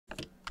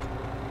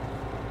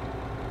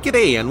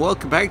G'day and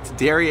welcome back to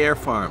Dairy Air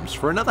Farms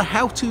for another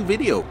how-to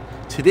video.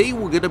 Today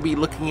we're going to be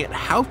looking at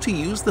how to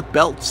use the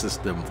belt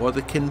system or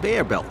the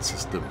conveyor belt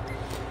system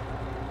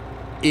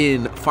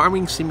in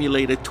Farming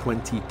Simulator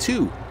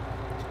 22.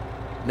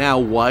 Now,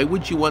 why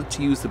would you want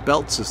to use the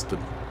belt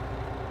system?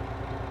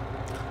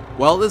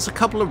 Well, there's a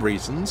couple of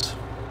reasons.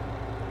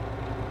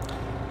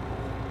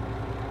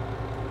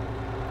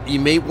 You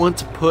may want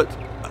to put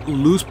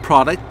loose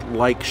product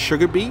like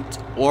sugar beet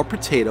or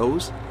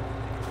potatoes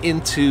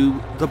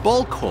into the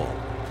bulk haul,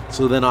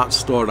 so they're not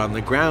stored on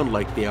the ground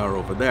like they are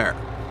over there.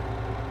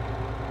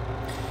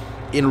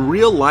 In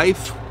real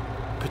life,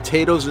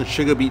 potatoes and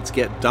sugar beets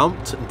get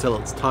dumped until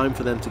it's time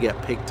for them to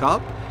get picked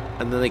up,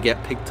 and then they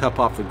get picked up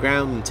off the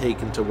ground and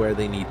taken to where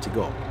they need to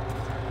go.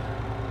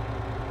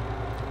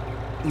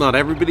 Not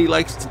everybody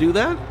likes to do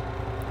that,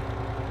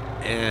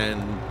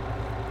 and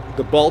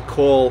the bulk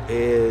haul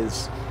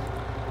is,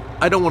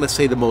 I don't want to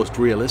say the most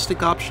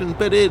realistic option,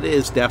 but it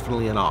is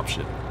definitely an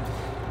option.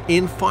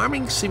 In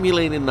Farming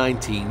Simulator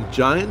 19,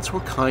 Giants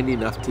were kind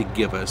enough to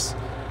give us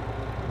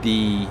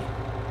a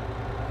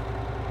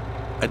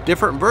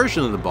different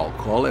version of the bulk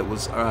haul. It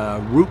was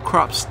a root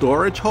crop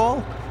storage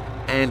haul,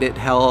 and it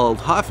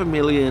held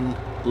 500,000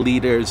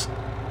 liters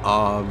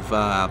of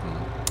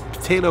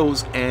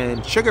potatoes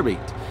and sugar beet,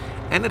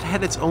 and it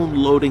had its own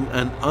loading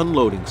and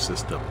unloading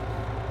system.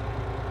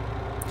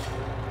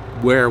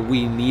 Where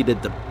we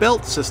needed the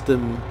belt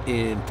system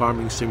in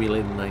Farming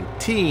Simulator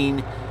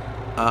 19,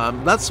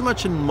 not so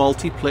much in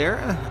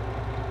multiplayer,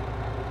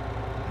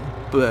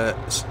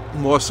 but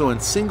more so in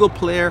single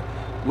player,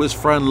 was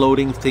for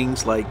unloading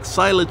things like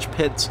silage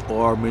pits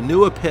or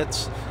manure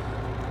pits,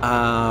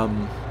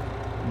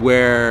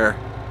 where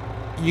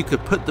you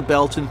could put the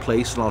belt in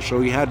place, and I'll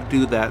show you how to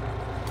do that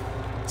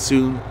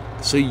soon,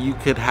 so you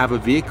could have a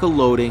vehicle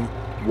loading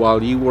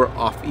while you were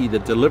off either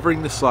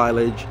delivering the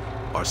silage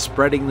or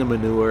spreading the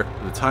manure.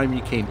 By the time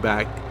you came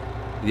back,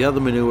 the other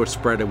manure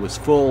spreader was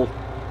full.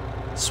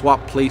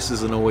 Swap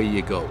places and away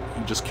you go.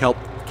 You just kept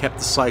the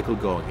cycle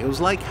going. It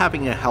was like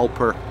having a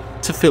helper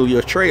to fill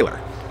your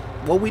trailer.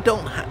 Well, we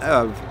don't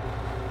have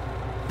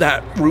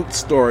that root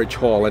storage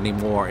haul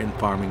anymore in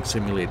Farming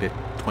Simulator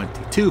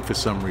 22 for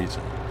some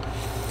reason.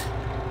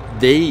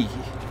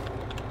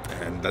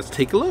 And let's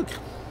take a look.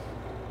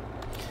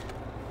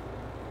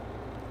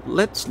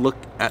 Let's look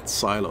at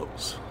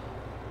silos.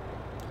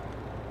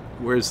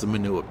 Where's the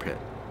manure pit?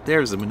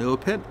 There's the manure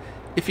pit.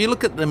 If you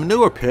look at the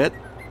manure pit,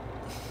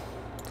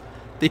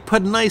 they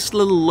put a nice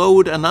little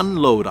load and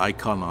unload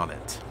icon on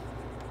it.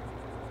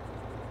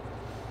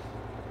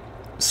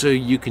 So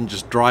you can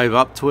just drive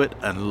up to it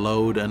and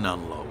load and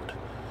unload.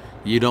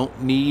 You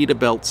don't need a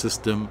belt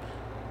system.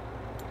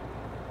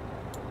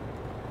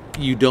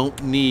 You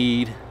don't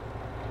need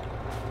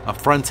a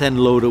front end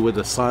loader with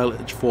a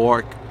silage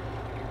fork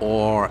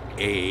or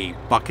a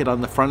bucket on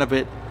the front of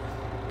it.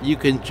 You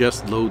can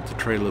just load the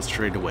trailer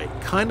straight away,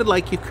 kind of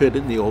like you could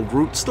in the old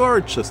root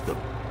storage system.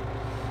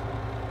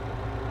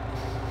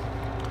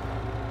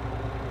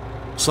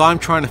 So I'm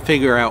trying to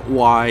figure out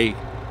why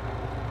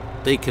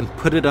they can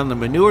put it on the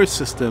manure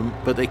system,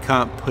 but they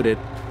can't put it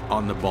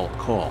on the bulk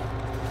haul.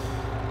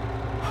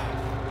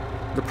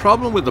 The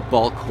problem with the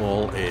bulk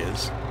haul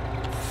is,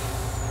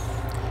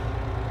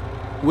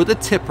 with a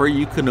tipper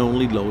you can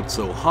only load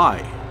so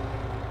high.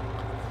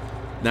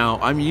 Now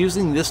I'm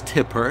using this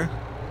tipper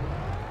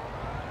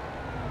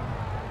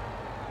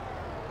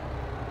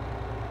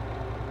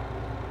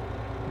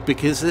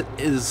because it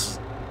is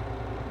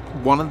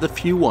one of the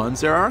few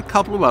ones, there are a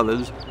couple of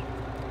others,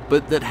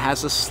 but that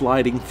has a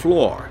sliding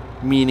floor,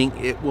 meaning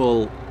it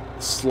will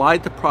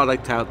slide the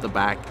product out the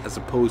back as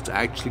opposed to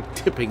actually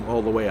tipping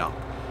all the way up,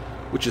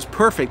 which is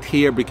perfect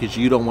here because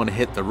you don't want to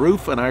hit the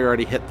roof, and I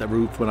already hit the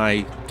roof when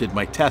I did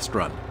my test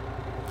run.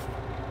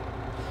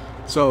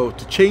 So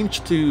to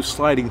change to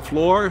sliding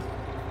floor,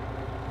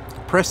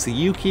 press the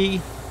U key,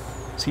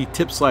 see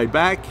tip slide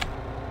back,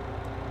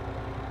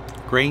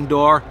 grain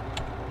door,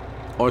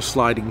 or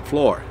sliding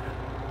floor.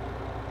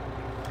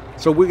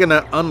 So we're going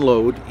to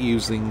unload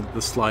using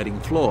the sliding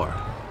floor.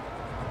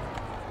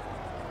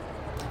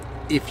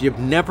 If you've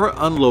never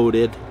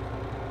unloaded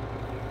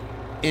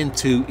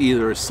into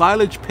either a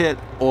silage pit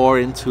or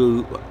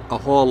into a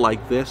haul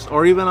like this,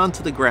 or even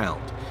onto the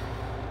ground,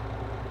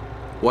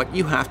 what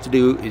you have to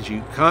do is,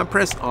 you can't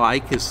press I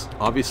because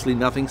obviously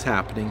nothing's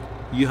happening.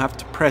 You have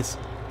to press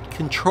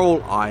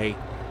Control I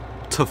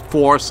to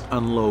force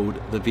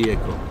unload the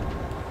vehicle.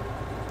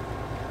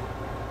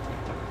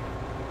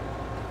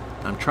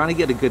 I'm trying to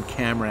get a good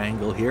camera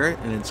angle here,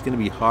 and it's going to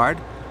be hard.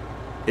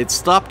 It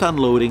stopped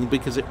unloading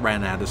because it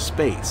ran out of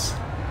space.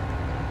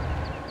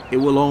 It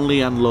will only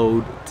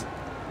unload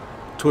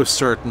to a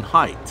certain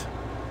height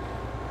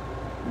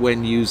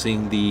when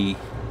using the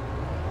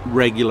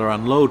regular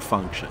unload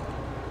function.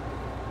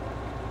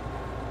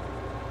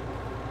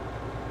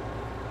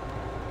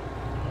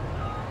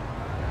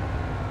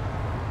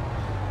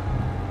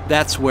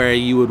 That's where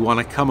you would want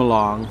to come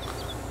along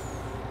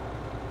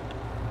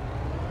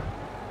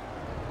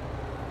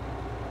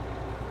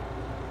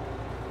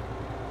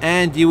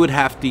and you would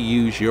have to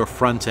use your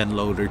front end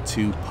loader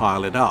to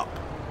pile it up.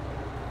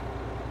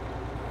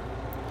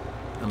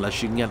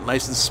 Unless you can get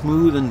nice and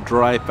smooth and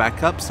dry it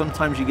back up.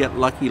 Sometimes you get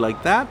lucky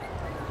like that,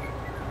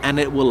 and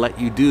it will let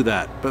you do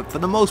that. But for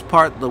the most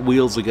part, the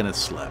wheels are going to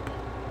slip.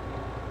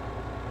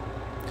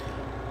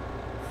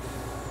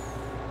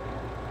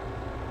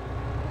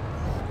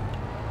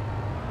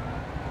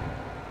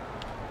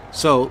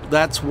 So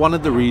that's one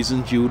of the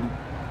reasons you would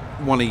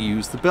want to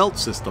use the belt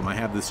system. I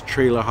have this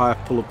trailer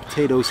half full of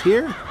potatoes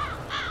here.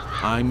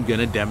 I'm going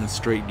to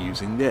demonstrate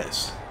using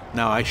this.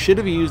 Now, I should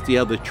have used the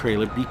other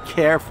trailer. Be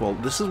careful.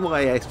 This is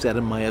why I said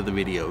in my other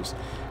videos,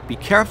 be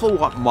careful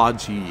what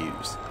mods you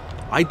use.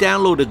 I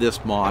downloaded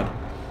this mod.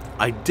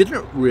 I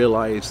didn't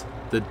realize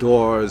the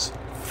doors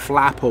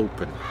flap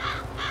open.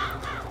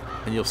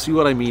 And you'll see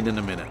what I mean in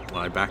a minute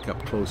when I back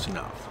up close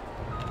enough.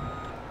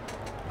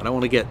 I don't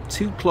want to get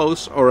too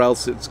close or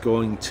else it's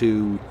going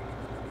to...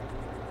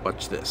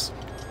 Watch this.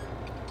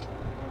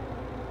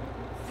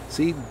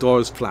 See,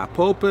 doors flap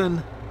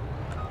open.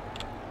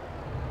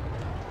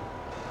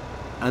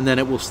 And then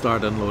it will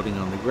start unloading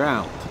on the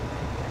ground.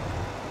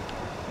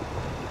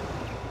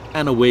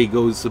 And away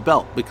goes the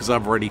belt because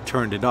I've already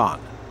turned it on.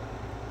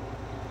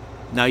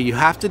 Now you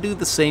have to do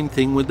the same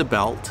thing with the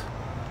belt.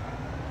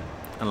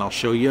 And I'll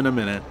show you in a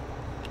minute.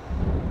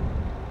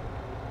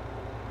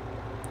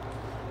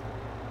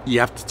 You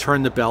have to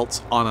turn the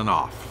belts on and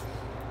off.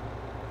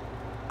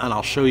 And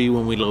I'll show you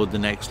when we load the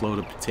next load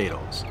of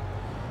potatoes.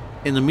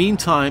 In the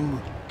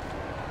meantime,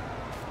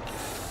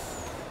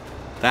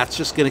 that's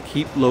just going to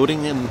keep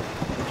loading and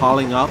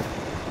piling up.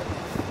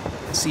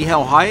 See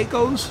how high it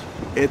goes?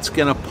 It's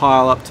going to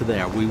pile up to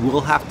there. We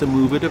will have to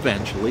move it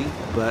eventually,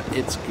 but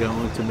it's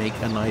going to make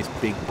a nice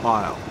big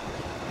pile.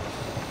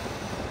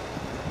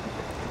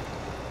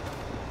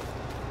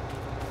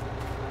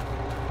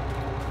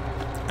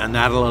 And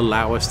that'll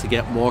allow us to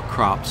get more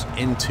crops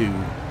into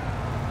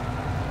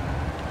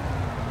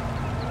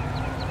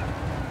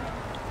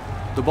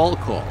the bulk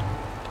haul.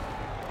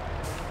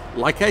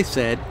 Like I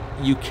said,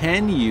 you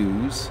can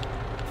use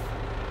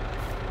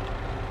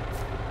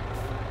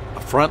a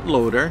front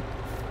loader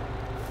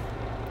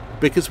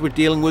because we're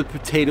dealing with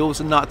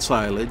potatoes and not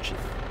silage.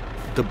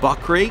 The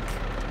buck rake,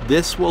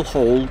 this will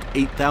hold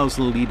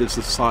 8,000 liters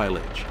of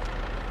silage,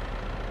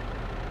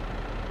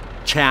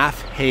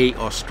 chaff, hay,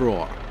 or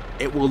straw.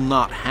 It will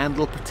not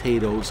handle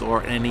potatoes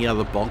or any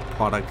other bulk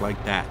product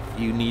like that.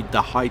 You need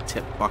the high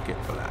tip bucket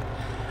for that.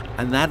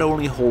 And that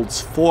only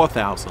holds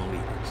 4,000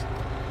 liters.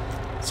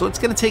 So it's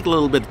going to take a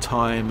little bit of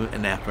time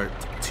and effort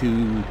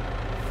to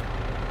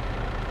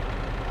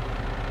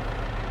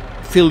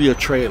fill your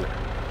trailer.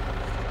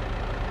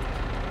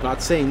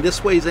 Not saying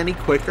this way is any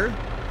quicker,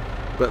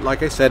 but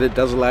like I said, it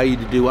does allow you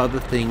to do other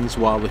things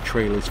while the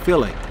trailer's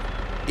filling,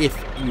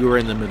 if you're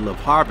in the middle of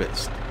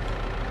harvest.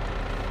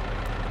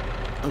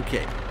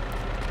 Okay.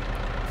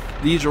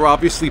 These are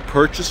obviously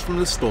purchased from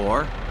the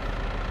store.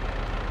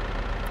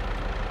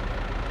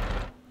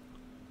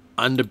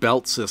 Under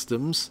belt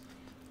systems.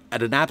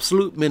 At an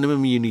absolute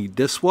minimum, you need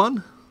this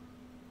one,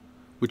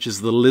 which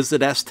is the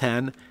Lizard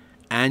S10,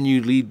 and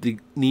you need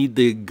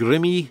the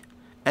Grimmy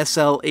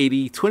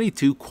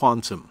SL8022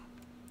 Quantum.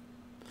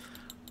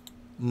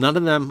 None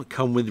of them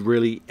come with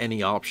really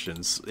any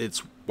options.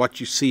 It's what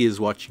you see is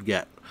what you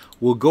get.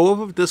 We'll go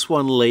over this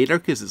one later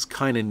because it's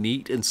kind of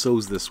neat, and so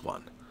is this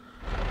one.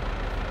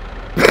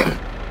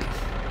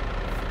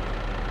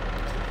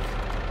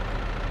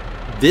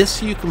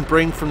 This you can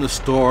bring from the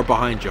store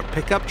behind your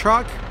pickup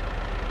truck.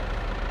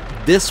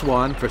 This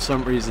one, for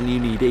some reason, you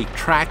need a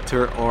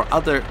tractor or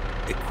other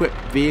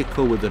equipped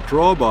vehicle with a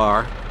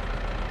drawbar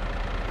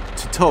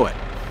to tow it.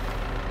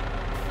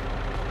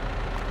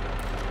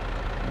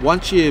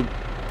 Once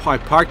I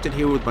parked it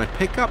here with my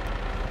pickup,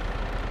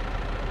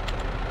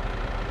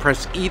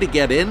 press E to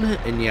get in,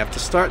 and you have to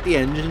start the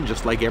engine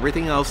just like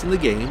everything else in the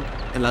game,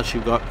 unless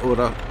you've got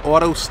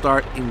auto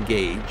start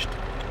engaged.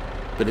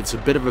 But it's a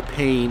bit of a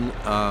pain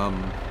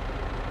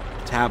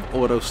to have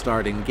auto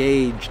start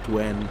engaged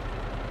when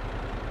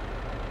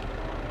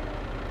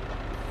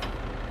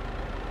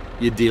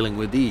you're dealing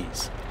with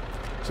these.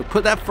 So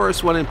put that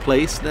first one in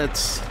place.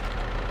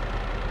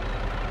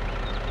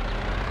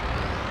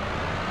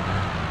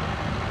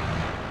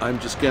 I'm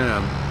just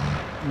gonna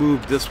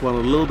move this one a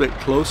little bit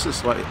closer,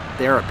 so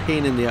they're a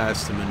pain in the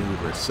ass to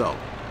maneuver. So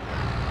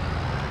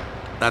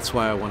that's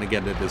why I want to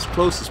get it as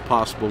close as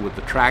possible with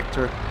the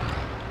tractor.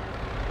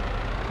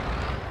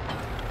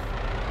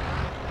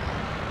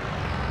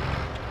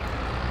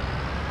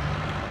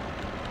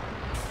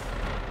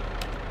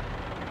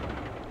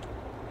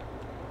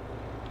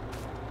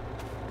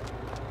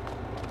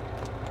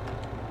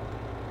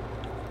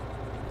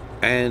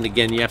 And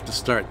again, you have to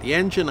start the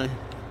engine.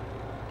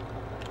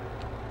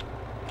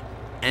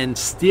 And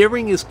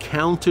steering is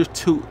counter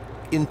to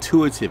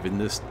intuitive in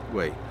this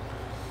way.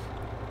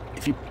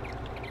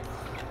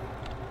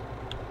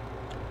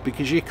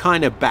 Because you're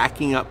kind of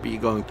backing up, but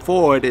you're going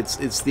forward,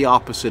 it's the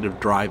opposite of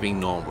driving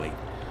normally.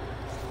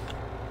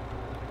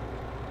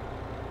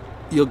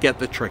 You'll get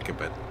the trick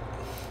of it.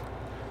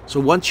 So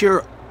once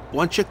you're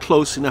Once you're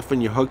close enough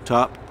and you're hooked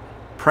up,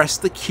 press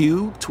the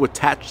Q to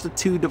attach the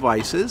two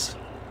devices.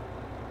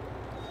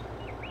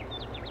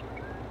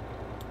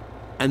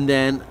 And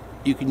then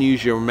you can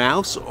use your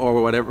mouse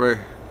or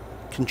whatever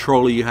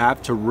controller you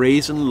have to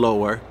raise and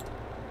lower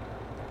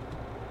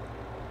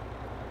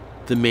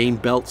the main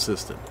belt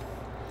system.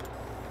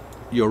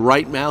 Your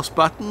right mouse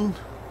button,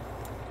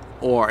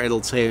 or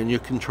it'll say on your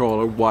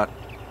controller what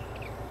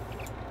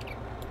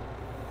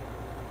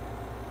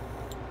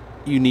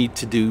you need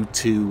to do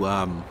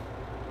to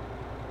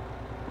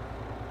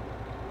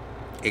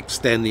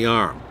extend the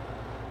arm.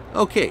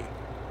 Okay.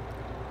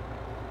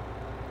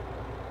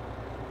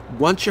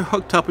 Once you're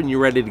hooked up and you're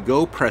ready to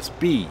go, press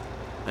B,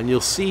 and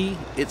you'll see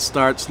it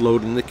starts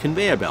loading the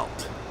conveyor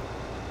belt.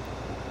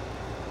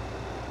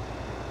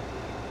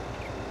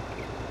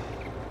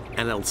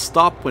 And it'll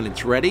stop when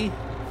it's ready.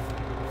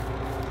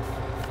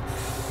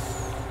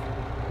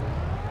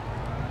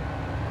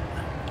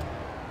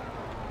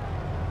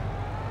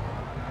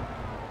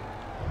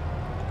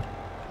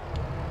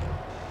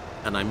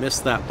 And I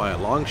missed that by a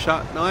long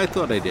shot. No, I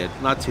thought I did.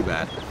 Not too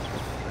bad.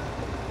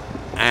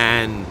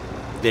 And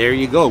there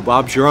you go.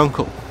 Bob's your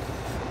uncle.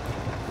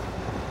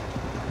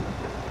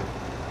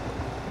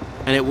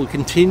 And it will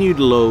continue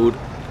to load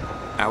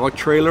our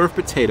trailer of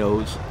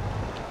potatoes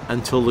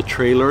until the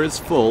trailer is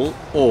full,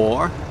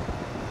 or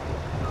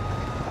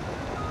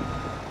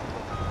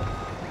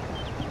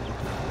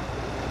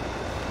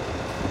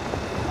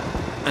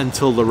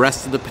until the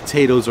rest of the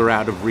potatoes are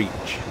out of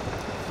reach.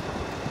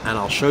 And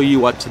I'll show you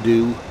what to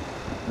do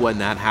when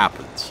that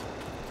happens.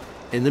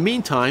 In the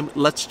meantime,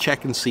 let's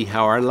check and see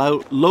how our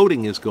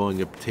loading is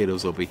going of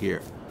potatoes over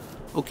here.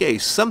 Okay,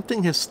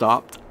 something has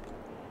stopped.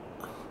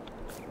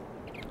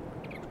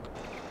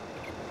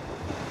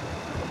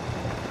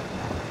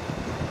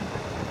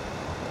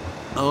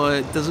 Oh,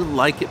 it doesn't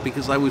like it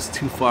because I was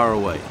too far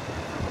away.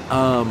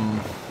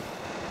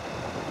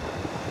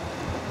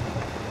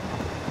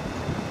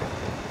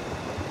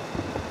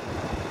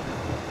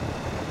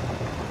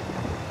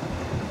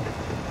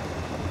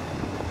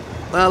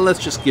 Well, let's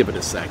just give it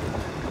a second.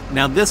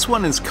 Now this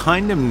one is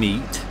kind of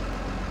neat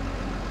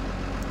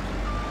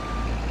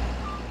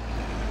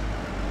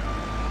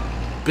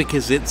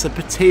because it's a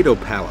potato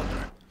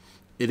palletier.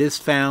 It is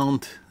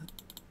found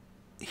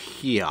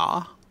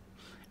here.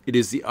 It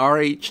is the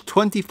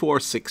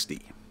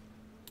RH2460.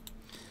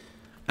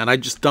 And I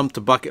just dumped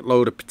a bucket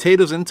load of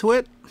potatoes into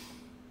it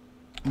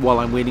while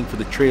I'm waiting for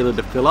the trailer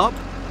to fill up.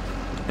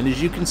 And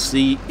as you can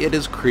see, it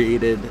has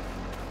created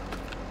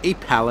a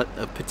pallet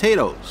of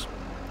potatoes.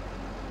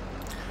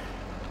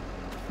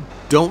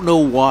 Don't know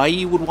why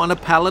you would want a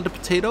pallet of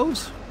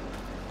potatoes.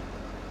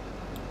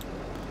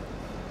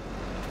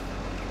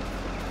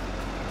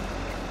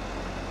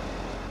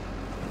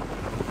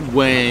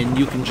 When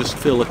you can just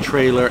fill a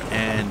trailer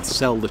and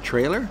sell the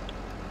trailer.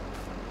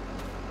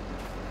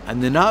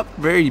 And they're not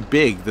very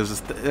big.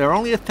 They're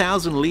only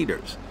 1,000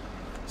 liters.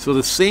 So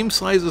the same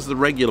size as the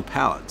regular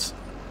pallets.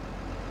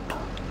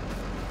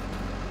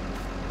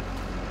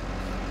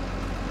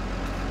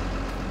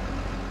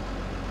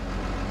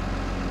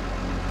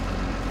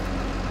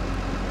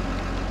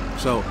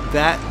 So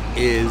that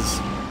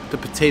is the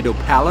potato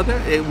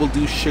palletier. It will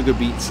do sugar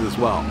beets as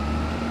well.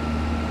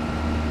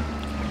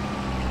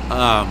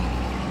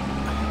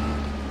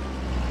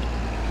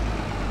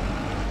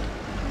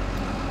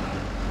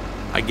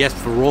 I guess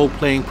for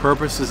role-playing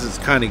purposes it's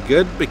kind of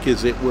good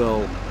because it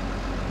will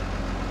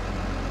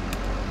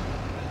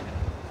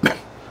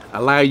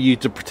allow you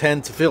to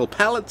pretend to fill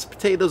pallets of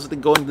potatoes that are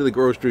going to the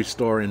grocery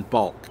store in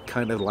bulk,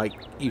 kind of like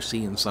you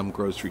see in some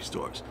grocery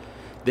stores.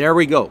 There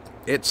we go.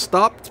 It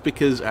stopped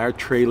because our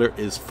trailer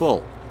is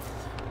full.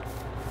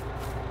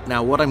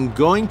 Now what I'm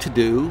going to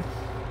do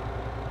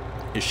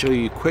is show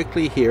you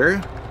quickly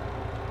here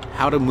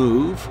how to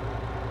move.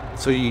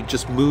 So you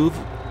just move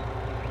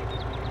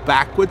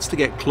backwards to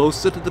get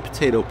closer to the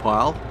potato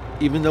pile,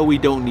 even though we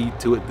don't need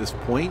to at this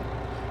point.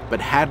 But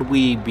had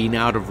we been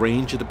out of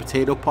range of the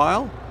potato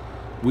pile,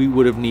 we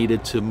would have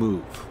needed to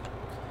move.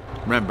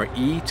 Remember,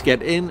 E to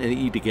get in and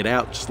E to get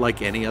out, just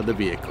like any other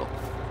vehicle.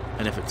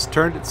 And if it's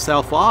turned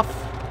itself off,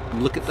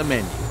 look at the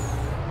menu.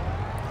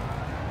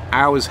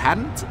 Ours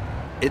hadn't.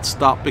 It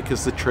stopped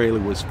because the trailer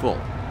was full.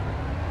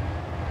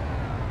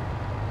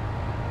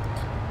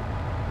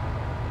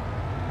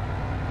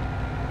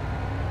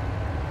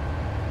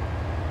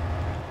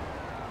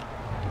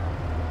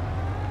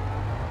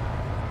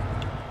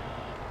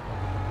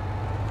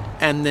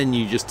 And then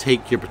you just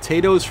take your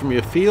potatoes from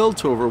your field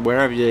to over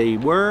wherever they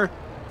were,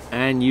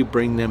 and you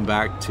bring them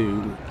back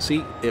to...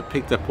 See, it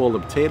picked up all the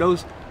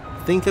potatoes.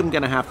 I think I'm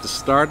going to have to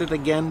start it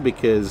again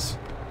because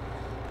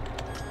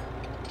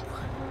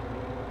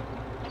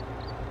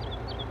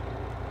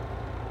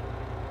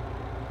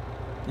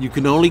you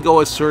can only go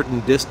a certain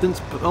distance.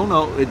 But oh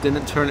no, it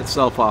didn't turn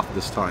itself off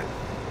this time.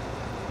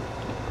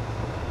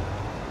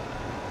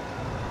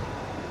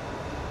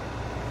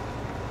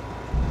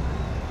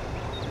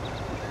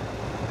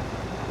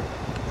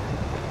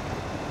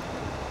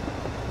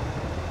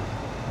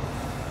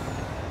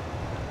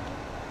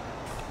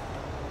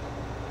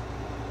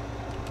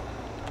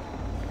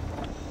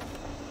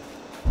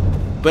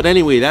 But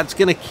anyway, that's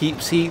going to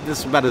keep, see, this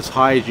is about as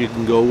high as you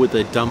can go with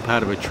a dump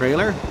out of a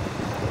trailer.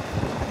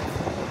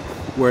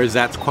 Whereas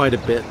that's quite a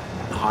bit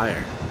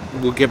higher.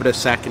 We'll give it a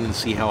second and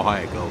see how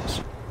high it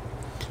goes.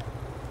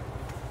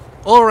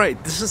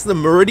 Alright, this is the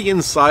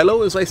Meridian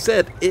Silo. As I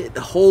said, it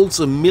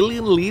holds 1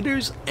 million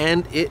liters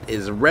and it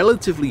is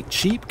relatively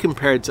cheap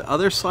compared to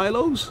other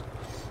silos.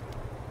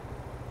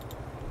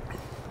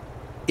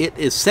 It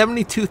is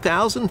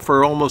 $72,000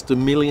 for almost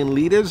 1 million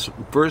liters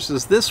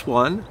versus this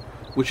one,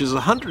 which is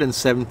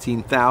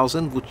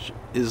 $117,000, which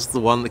is the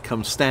one that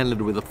comes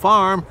standard with a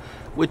farm,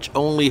 which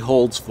only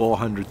holds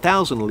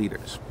 400,000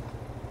 liters.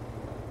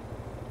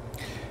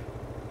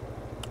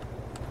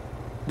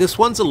 This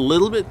one's a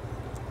little bit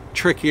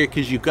trickier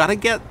because you've got to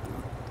get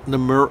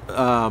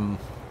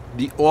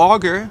the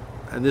auger,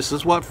 and this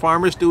is what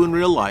farmers do in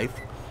real life.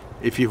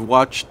 If you've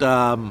watched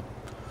Welker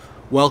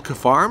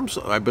Farms,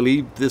 I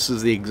believe this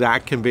is the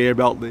exact conveyor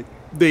belt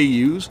they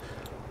use.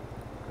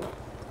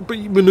 But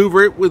you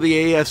maneuver it with the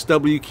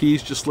ASW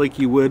keys just like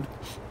you would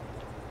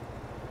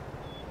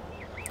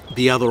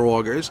the other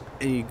augers,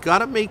 and you got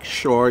to make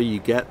sure you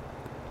get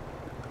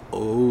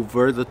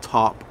over the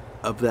top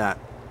of that.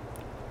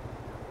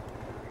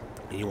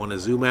 And you want to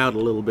zoom out a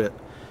little bit.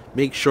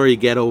 Make sure you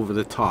get over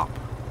the top.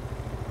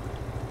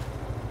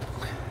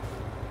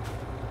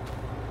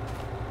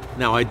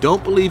 Now, I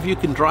don't believe you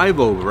can drive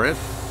over it.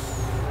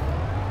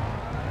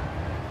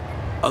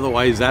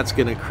 Otherwise, that's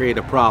going to create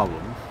a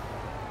problem.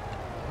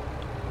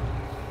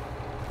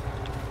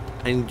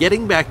 And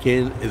getting back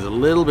in is a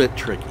little bit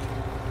tricky.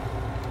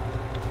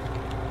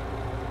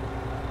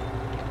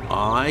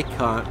 I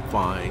can't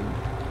find...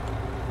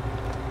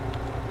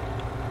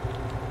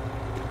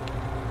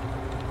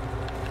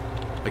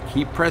 I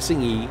keep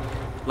pressing E.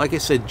 Like I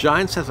said,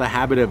 Giants has a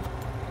habit of,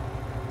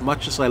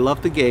 much as I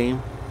love the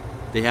game,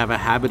 they have a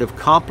habit of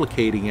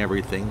complicating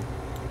everything.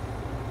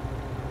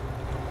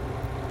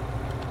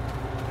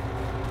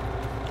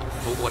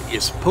 But what you're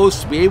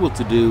supposed to be able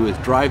to do is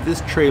drive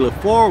this trailer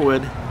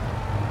forward.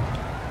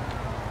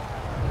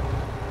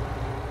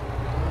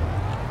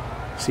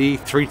 See,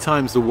 3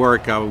 times the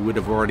work I would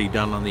have already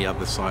done on the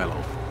other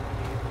silo.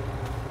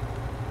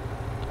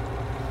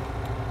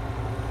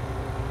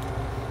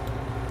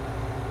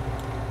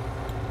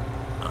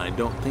 I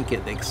don't think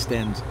it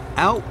extends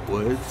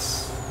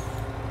outwards.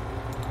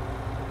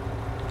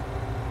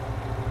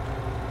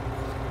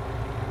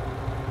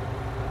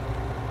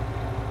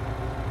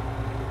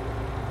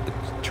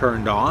 It's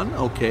turned on,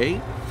 okay.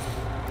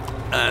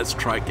 Let's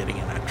try getting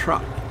in that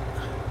truck.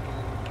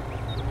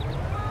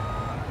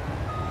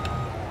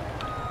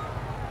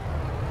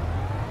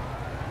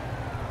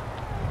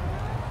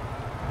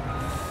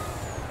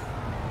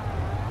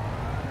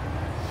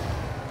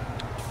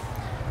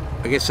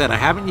 Like I said, I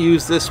haven't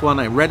used this one.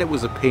 I read it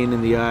was a pain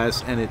in the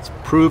ass, and it's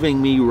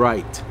proving me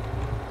right.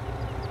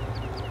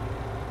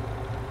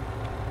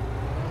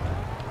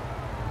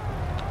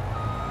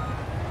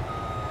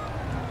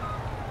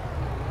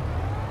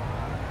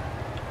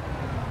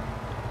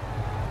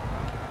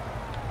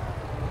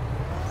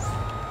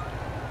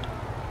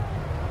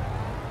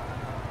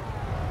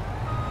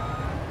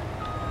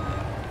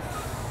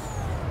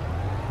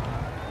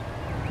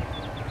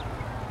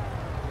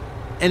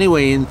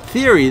 Anyway, in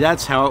theory,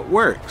 that's how it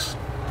works.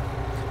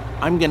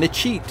 I'm gonna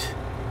cheat.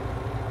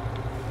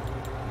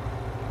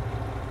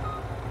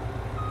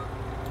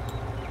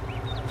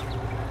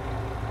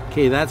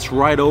 Okay, that's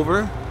right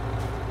over.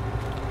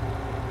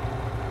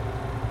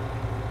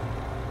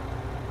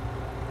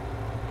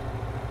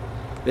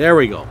 There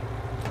we go.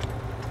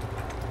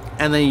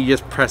 And then you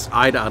just press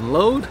I to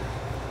unload.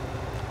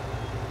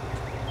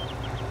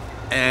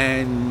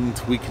 And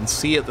we can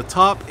see at the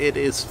top it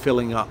is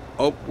filling up.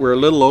 Oh, we're a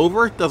little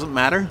over. Doesn't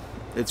matter.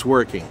 It's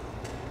working.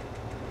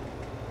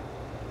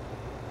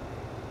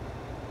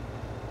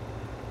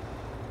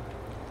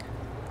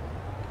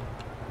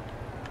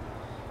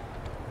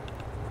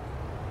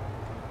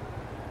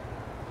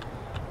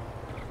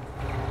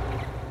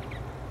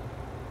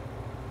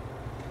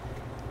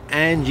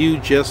 And you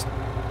just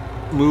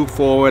move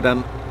forward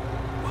and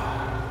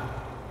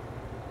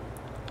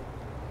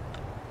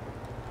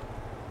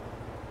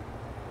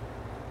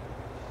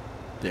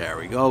there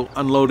we go,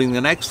 unloading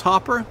the next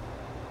hopper.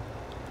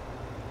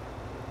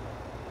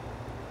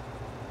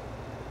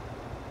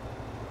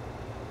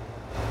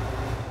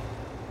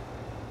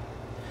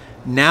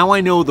 Now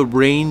I know the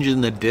range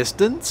and the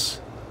distance.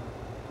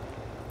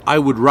 I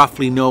would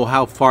roughly know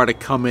how far to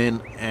come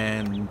in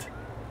and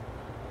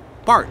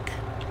park.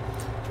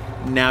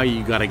 Now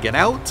you gotta get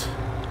out.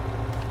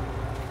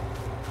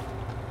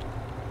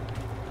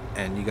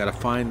 And you gotta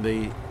find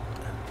the...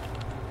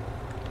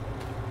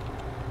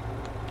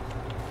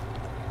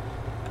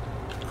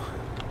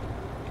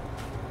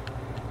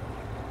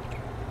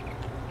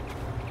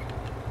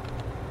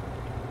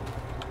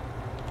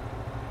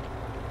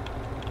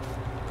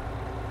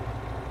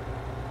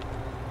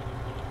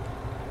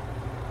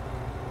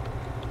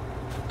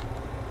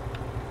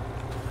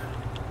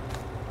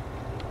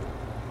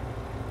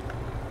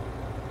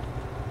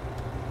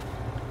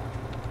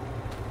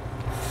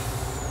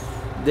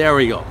 There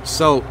we go.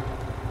 So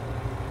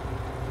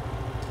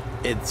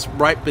it's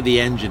right by the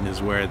engine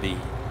is where the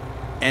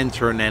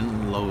enter and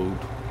end load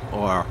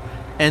or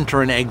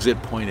enter and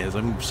exit point is.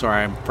 I'm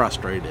sorry, I'm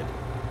frustrated.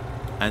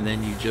 And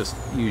then you just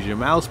use your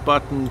mouse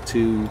button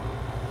to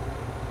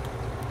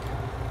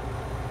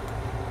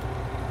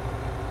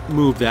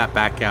move that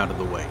back out of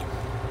the way.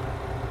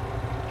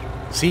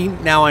 See,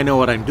 now I know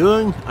what I'm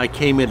doing. I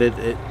came at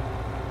it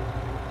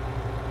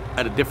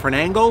at a different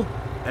angle,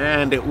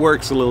 and it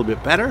works a little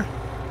bit better.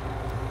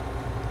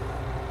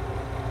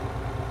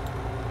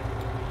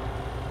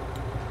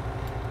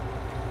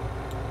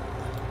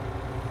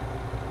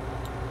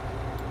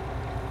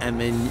 And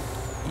then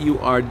you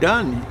are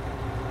done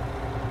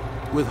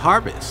with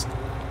harvest.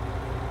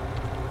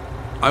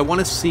 I want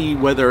to see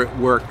whether it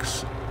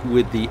works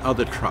with the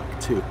other truck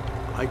too.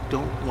 I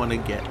want to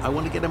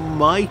get in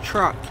my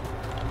truck.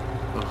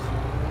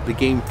 Ugh, the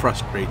game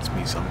frustrates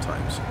me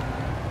sometimes.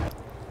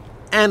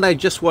 And I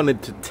just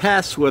wanted to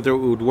test whether it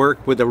would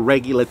work with a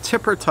regular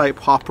tipper type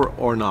hopper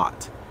or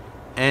not.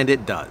 And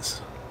it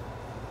does.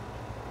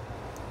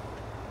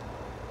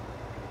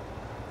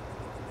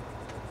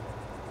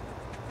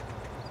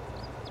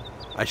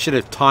 I should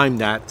have timed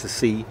that to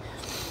see,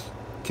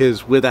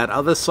 because with that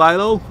other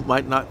silo,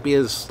 might not be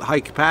as high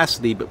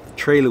capacity, but the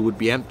trailer would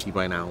be empty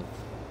by now.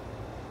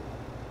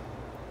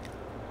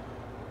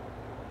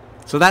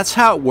 So that's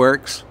how it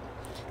works.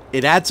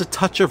 It adds a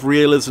touch of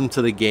realism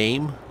to the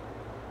game.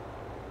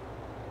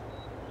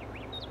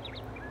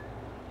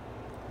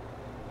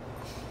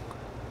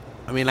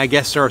 I mean, I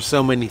guess there are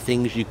so many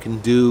things you can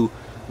do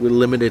with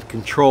limited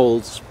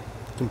controls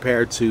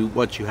compared to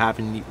what you have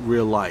in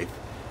real life.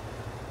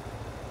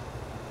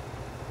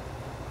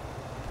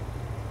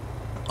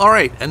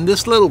 Alright, and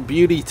this little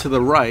beauty to the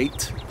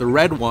right, the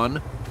red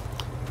one,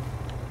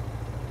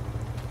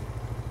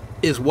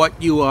 is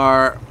what you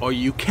are, or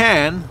you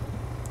can,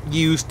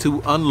 use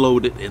to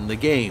unload it in the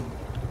game.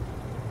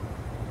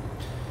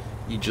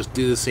 You just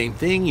do the same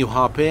thing, you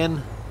hop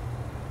in,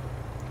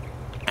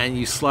 and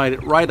you slide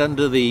it right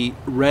under the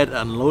red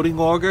unloading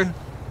auger,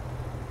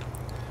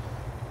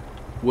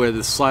 where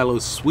the silo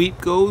sweep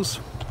goes,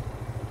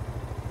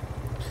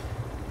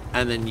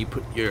 and then you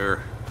put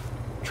your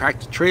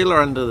tractor trailer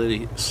under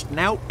the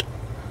snout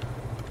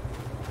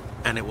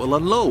and it will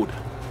unload.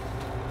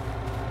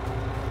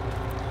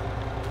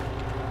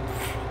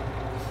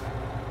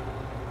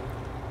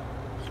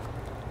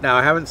 Now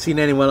I haven't seen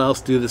anyone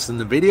else do this in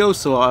the video,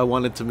 so I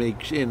wanted to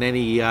make in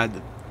any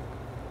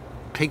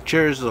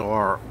pictures,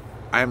 or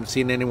I haven't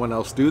seen anyone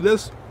else do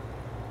this.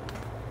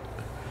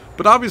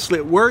 But obviously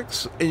it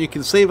works and you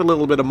can save a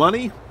little bit of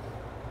money.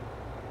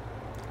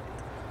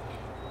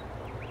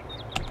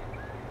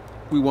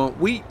 We want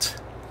wheat.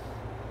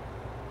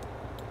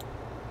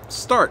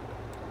 Start,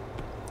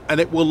 and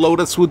it will load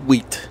us with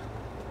wheat.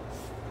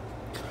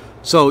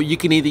 So you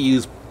can either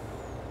use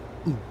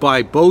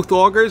buy both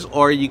augers,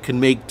 or you can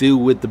make do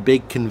with the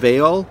big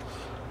conveyor.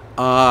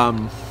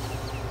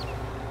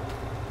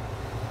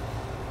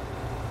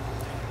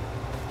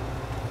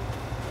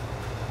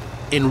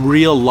 In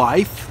real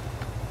life,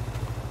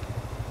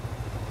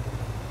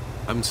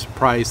 I'm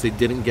surprised they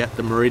didn't get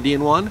the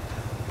Meridian one,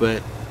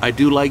 but I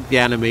do like the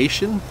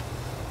animation.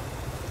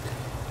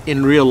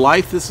 In real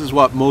life, this is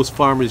what most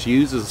farmers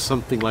use, is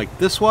something like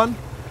this one,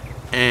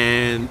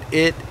 and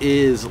it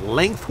is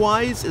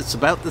lengthwise, it's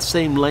about the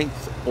same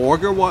length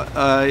auger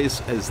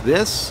as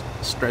this,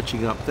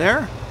 stretching up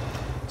there,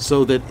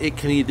 so that it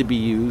can either be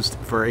used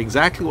for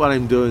exactly what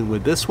I'm doing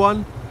with this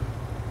one,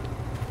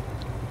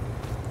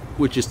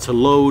 which is to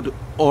load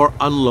or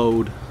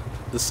unload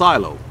the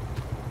silo.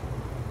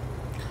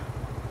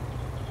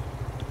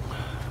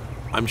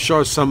 I'm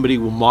sure somebody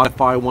will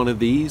modify one of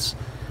these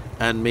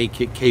and make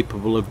it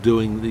capable of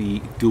doing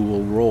the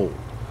dual role.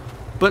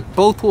 But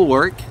both will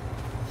work.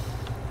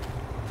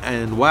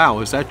 And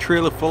wow, is that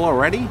trailer full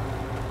already?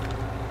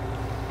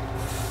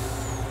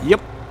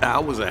 Yep,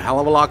 that was a hell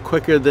of a lot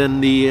quicker than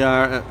the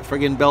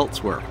friggin'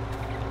 belts were.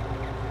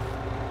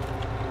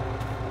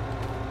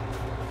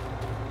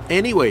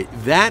 Anyway,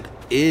 that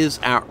is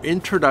our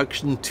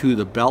introduction to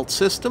the belt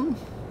system.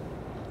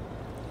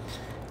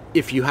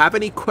 If you have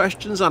any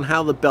questions on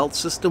how the belt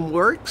system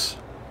works...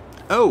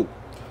 Oh,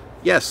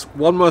 yes,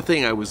 one more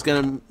thing. I was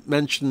going to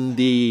mention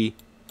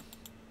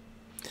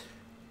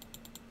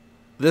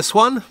this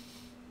one.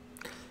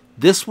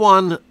 This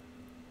one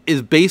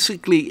is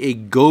basically a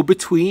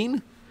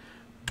go-between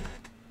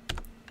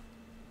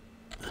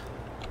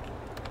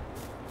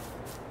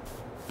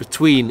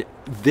between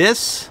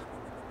this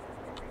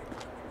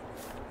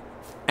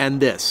and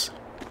this.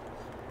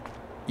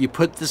 You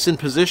put this in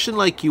position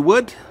like you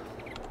would.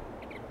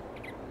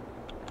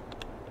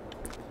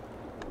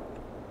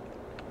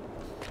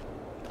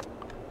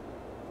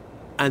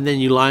 And then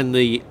you line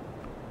the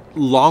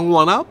long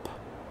one up.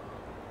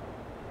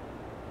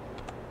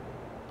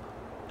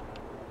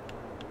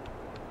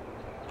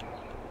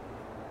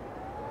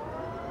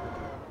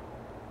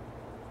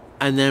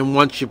 And then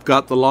once you've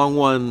got the long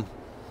one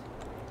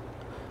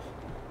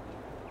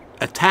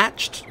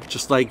attached,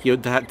 just like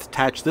you'd have to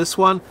attach this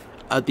one,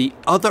 At the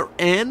other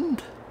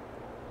end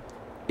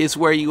is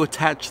where you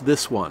attach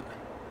this one.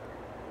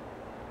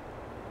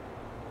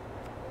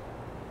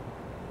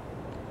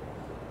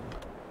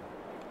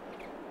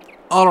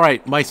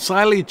 Alright, my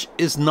silage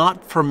is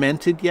not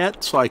fermented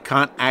yet, so I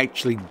can't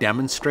actually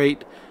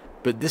demonstrate,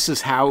 but this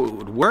is how it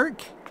would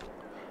work.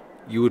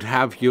 You would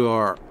have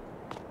your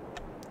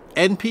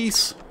end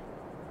piece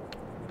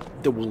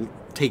that will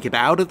take it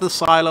out of the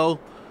silo.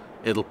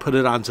 It'll put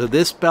it onto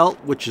this belt,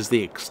 which is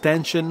the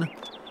extension,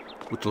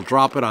 which will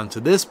drop it onto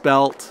this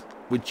belt,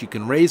 which you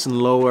can raise and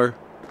lower.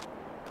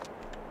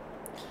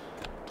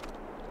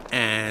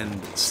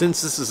 And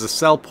since this is a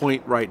sell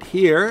point right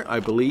here,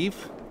 I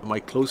believe, am I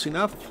close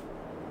enough?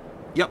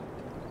 Yep.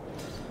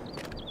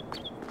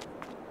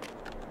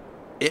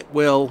 It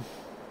will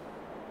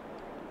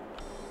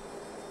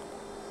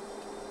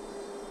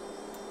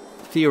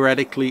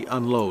theoretically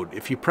unload.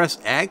 If you press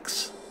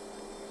X,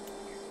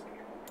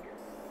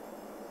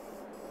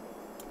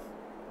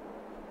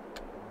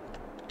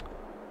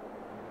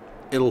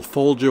 it'll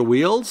fold your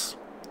wheels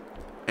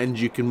and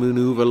you can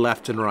maneuver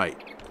left and right.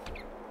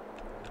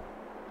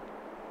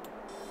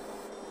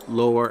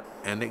 Lower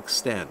and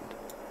extend.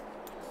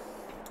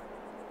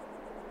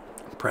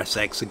 Press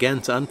X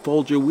again to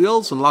unfold your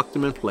wheels and lock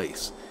them in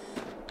place.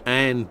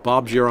 And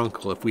Bob's your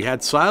uncle. If we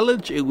had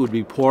silage, it would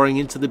be pouring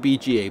into the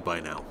BGA by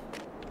now.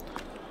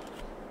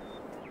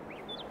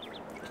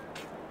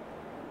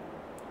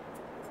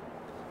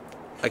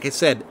 Like I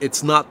said,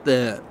 it's not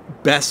the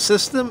best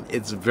system.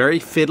 It's very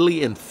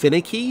fiddly and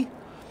finicky.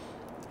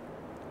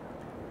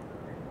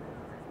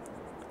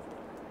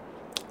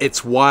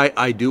 It's why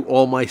I do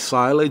all my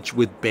silage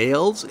with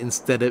bales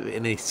instead of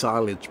in a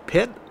silage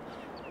pit.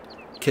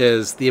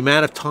 Because the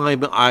amount of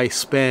time I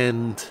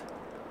spend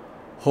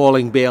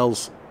hauling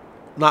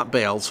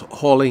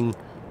hauling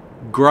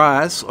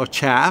grass or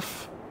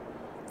chaff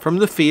from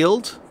the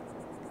field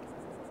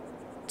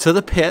to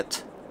the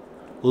pit,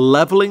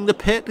 leveling the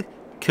pit,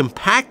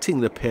 compacting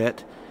the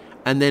pit,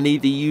 and then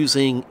either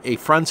using a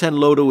front end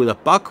loader with a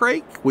buck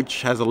rake,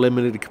 which has a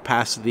limited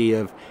capacity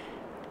of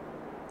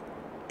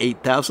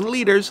 8,000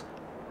 liters,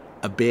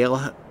 a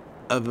bale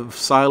of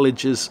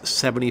silage is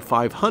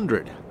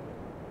 7,500.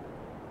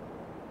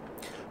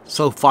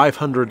 So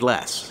 500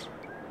 less.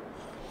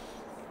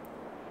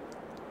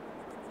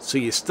 So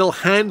you're still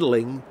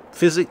handling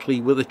physically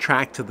with a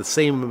tractor the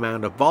same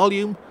amount of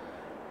volume,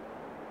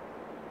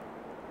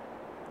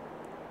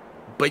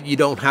 but you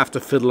don't have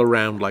to fiddle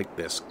around like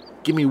this.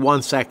 Give me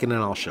 1 second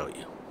and I'll show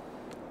you.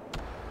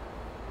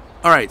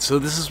 Alright, so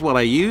this is what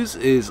I use.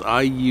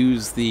 I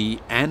use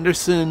the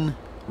Anderson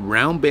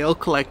round bale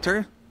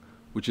collector,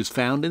 which is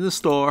found in the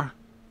store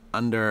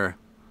under,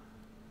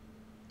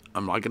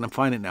 I'm not going to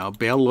find it now,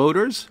 bale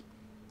loaders.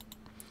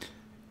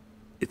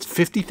 It's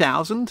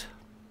 50,000.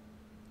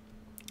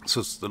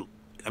 So it's the,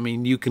 I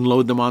mean, you can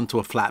load them onto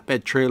a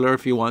flatbed trailer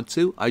if you want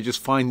to. I just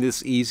find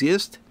this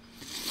easiest.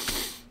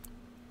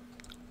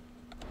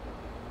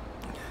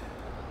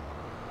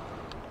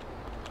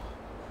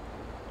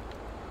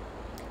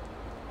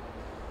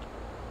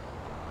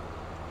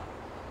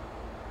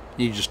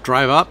 You just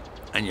drive up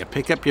and you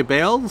pick up your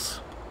bales.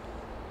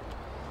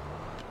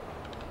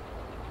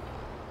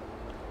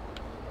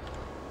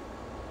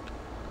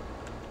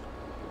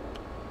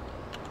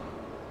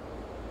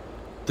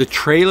 The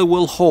trailer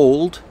will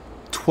hold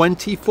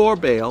 24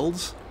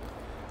 bales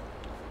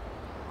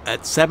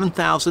at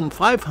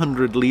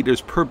 7,500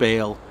 liters per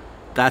bale.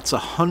 That's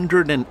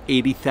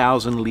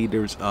 180,000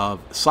 liters of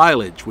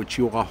silage, which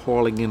you are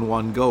hauling in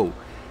one go.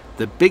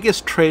 The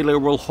biggest trailer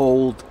will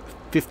hold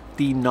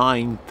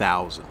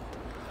 59,000.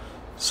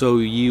 So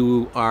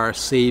you are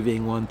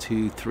saving 1,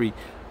 2, 3,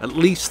 at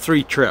least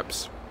 3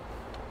 trips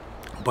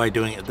by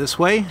doing it this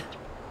way.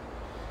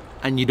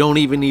 And you don't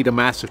even need a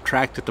massive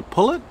tractor to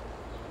pull it.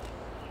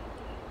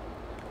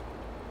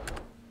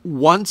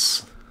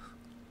 Once,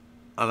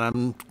 and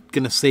I'm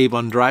going to save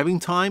on driving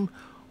time,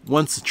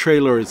 once the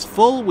trailer is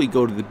full, we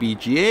go to the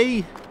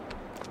BGA,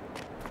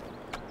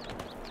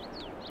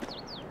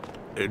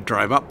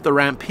 drive up the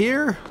ramp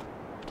here,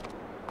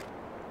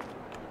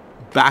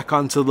 back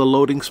onto the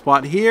loading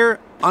spot here,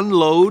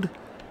 unload,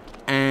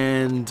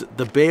 and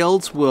the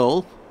bales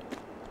will,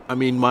 I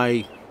mean,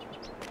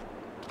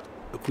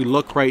 if we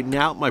look right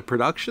now at my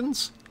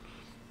productions,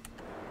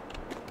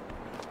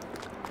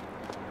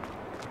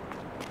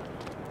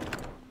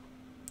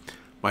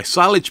 my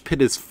silage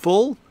pit is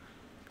full,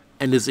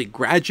 and as it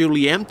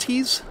gradually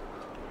empties,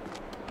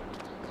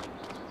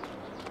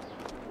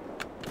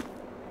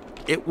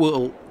 it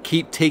will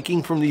keep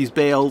taking from these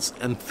bales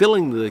and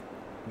filling the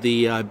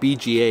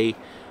BGA,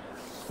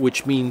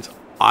 which means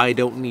I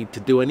don't need to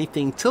do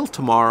anything till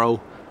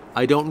tomorrow.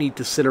 I don't need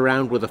to sit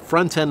around with a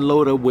front end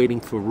loader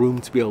waiting for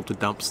room to be able to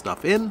dump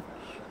stuff in.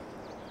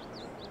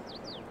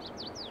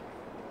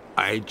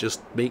 I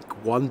just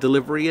make 1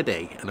 delivery a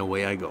day and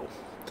away I go.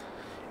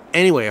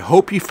 Anyway, I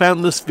hope you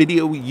found this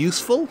video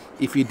useful.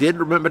 If you did,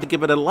 remember to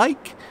give it a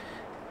like,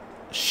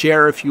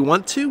 share if you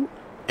want to,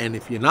 and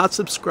if you're not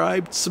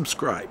subscribed,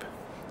 subscribe.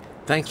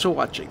 Thanks for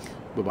watching.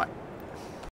 Bye-bye.